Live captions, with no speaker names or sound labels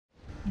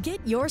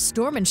Get your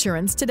storm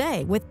insurance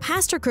today with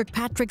Pastor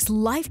Kirkpatrick's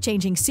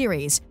life-changing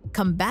series,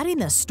 Combating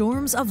the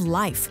Storms of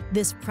Life.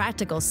 This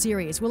practical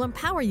series will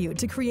empower you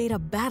to create a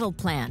battle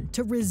plan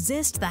to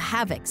resist the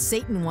havoc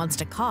Satan wants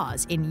to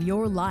cause in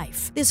your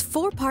life. This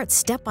 4-part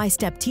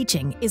step-by-step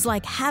teaching is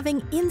like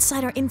having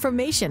insider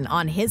information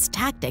on his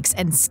tactics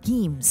and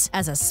schemes.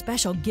 As a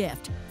special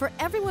gift for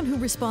everyone who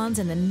responds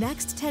in the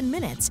next 10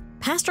 minutes,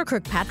 Pastor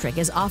Kirkpatrick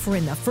is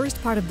offering the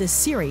first part of this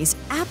series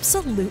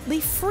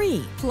absolutely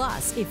free.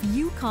 Plus, if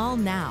you call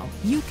now,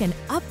 you can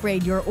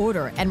upgrade your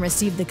order and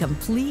receive the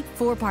complete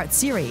 4-part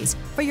series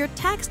for your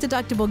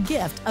tax-deductible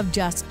gift of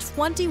just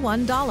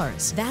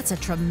 $21. That's a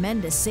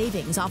tremendous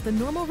savings off the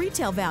normal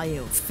retail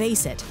value.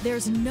 Face it,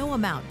 there's no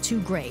amount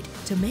too great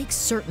to make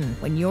certain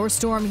when your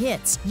storm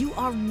hits, you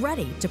are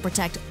ready to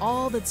protect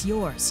all that's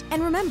yours.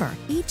 And remember,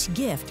 each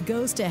gift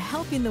goes to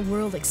helping the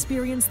world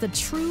experience the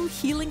true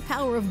healing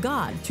power of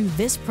God through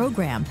this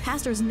program,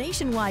 Pastor's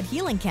nationwide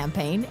healing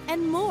campaign,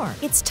 and more.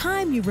 It's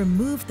time you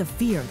remove the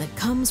fear that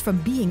comes from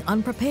being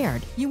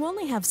unprepared. You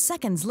only have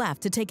seconds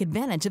left to take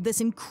advantage of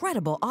this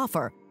incredible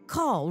offer.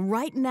 Call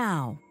right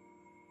now.